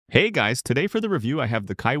Hey guys, today for the review I have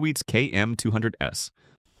the KAIWEETS KM200s.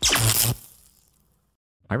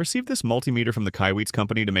 I received this multimeter from the KAIWEETS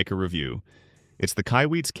company to make a review. It's the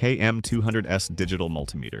KAIWEETS KM200s Digital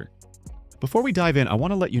Multimeter. Before we dive in, I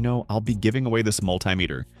want to let you know I'll be giving away this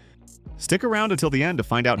multimeter. Stick around until the end to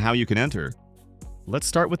find out how you can enter. Let's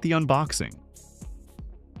start with the unboxing.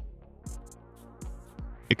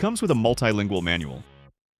 It comes with a multilingual manual.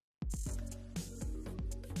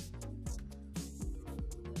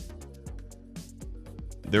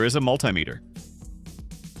 There is a multimeter.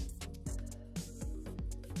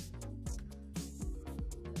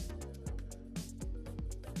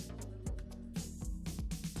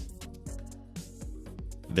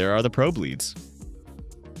 There are the probe leads.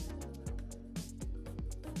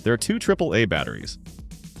 There are two AAA batteries.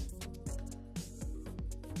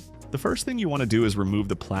 The first thing you want to do is remove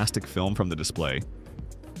the plastic film from the display.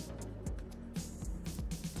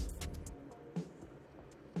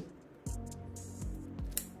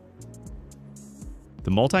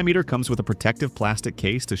 The multimeter comes with a protective plastic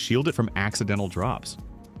case to shield it from accidental drops.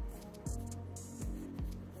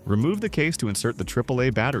 Remove the case to insert the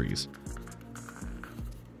AAA batteries.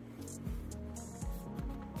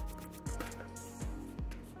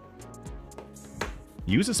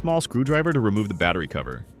 Use a small screwdriver to remove the battery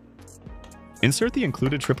cover. Insert the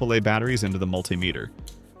included AAA batteries into the multimeter.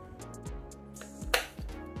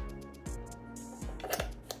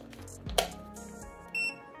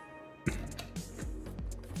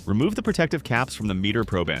 Remove the protective caps from the meter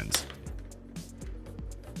probe ends.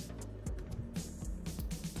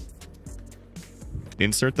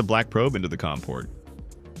 Insert the black probe into the COM port.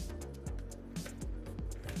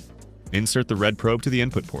 Insert the red probe to the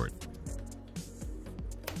input port.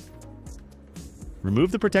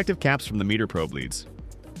 Remove the protective caps from the meter probe leads.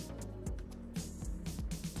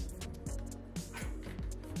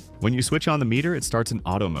 When you switch on the meter, it starts in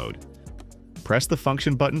auto mode. Press the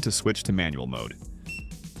function button to switch to manual mode.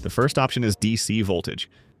 The first option is DC voltage.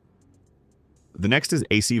 The next is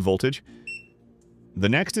AC voltage. The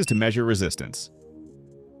next is to measure resistance.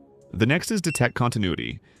 The next is detect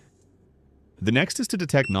continuity. The next is to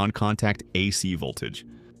detect non-contact AC voltage.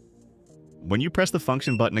 When you press the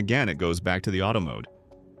function button again, it goes back to the auto mode.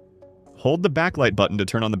 Hold the backlight button to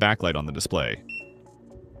turn on the backlight on the display.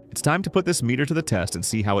 It's time to put this meter to the test and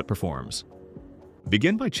see how it performs.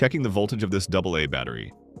 Begin by checking the voltage of this AA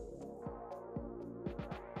battery.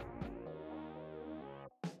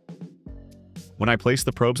 When I place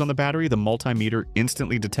the probes on the battery, the multimeter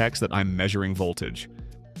instantly detects that I'm measuring voltage.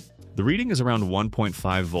 The reading is around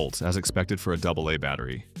 1.5 volts, as expected for a AA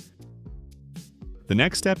battery. The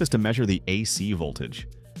next step is to measure the AC voltage.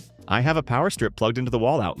 I have a power strip plugged into the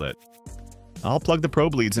wall outlet. I'll plug the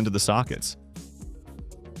probe leads into the sockets.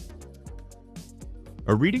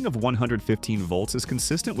 A reading of 115 volts is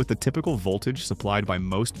consistent with the typical voltage supplied by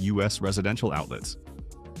most US residential outlets.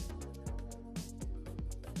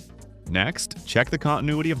 Next, check the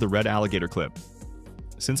continuity of the red alligator clip.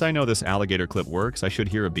 Since I know this alligator clip works, I should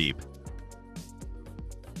hear a beep.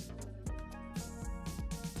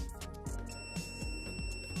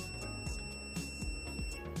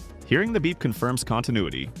 Hearing the beep confirms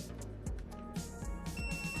continuity.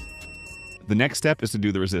 The next step is to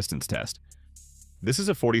do the resistance test. This is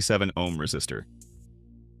a 47 ohm resistor.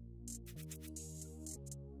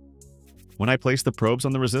 When I place the probes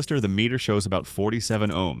on the resistor, the meter shows about 47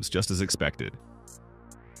 ohms, just as expected.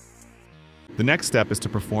 The next step is to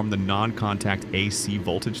perform the non-contact AC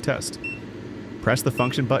voltage test. Press the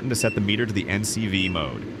function button to set the meter to the NCV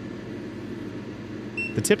mode.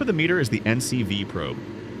 The tip of the meter is the NCV probe.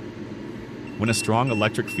 When a strong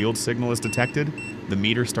electric field signal is detected, the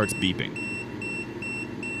meter starts beeping.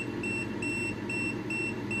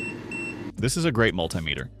 This is a great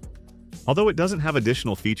multimeter. Although it doesn't have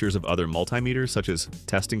additional features of other multimeters such as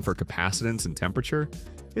testing for capacitance and temperature,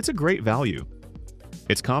 it's a great value.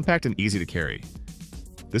 It's compact and easy to carry.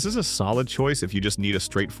 This is a solid choice if you just need a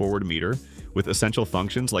straightforward meter with essential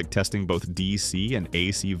functions like testing both DC and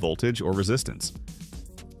AC voltage or resistance.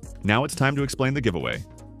 Now it's time to explain the giveaway.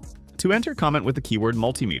 To enter, comment with the keyword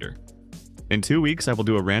multimeter. In 2 weeks, I will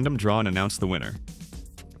do a random draw and announce the winner.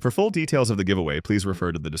 For full details of the giveaway, please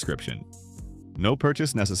refer to the description. No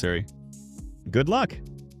purchase necessary. Good luck!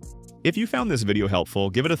 If you found this video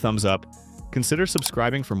helpful, give it a thumbs up, consider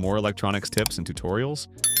subscribing for more electronics tips and tutorials,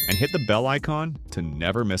 and hit the bell icon to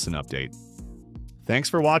never miss an update. Thanks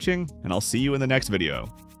for watching, and I'll see you in the next video.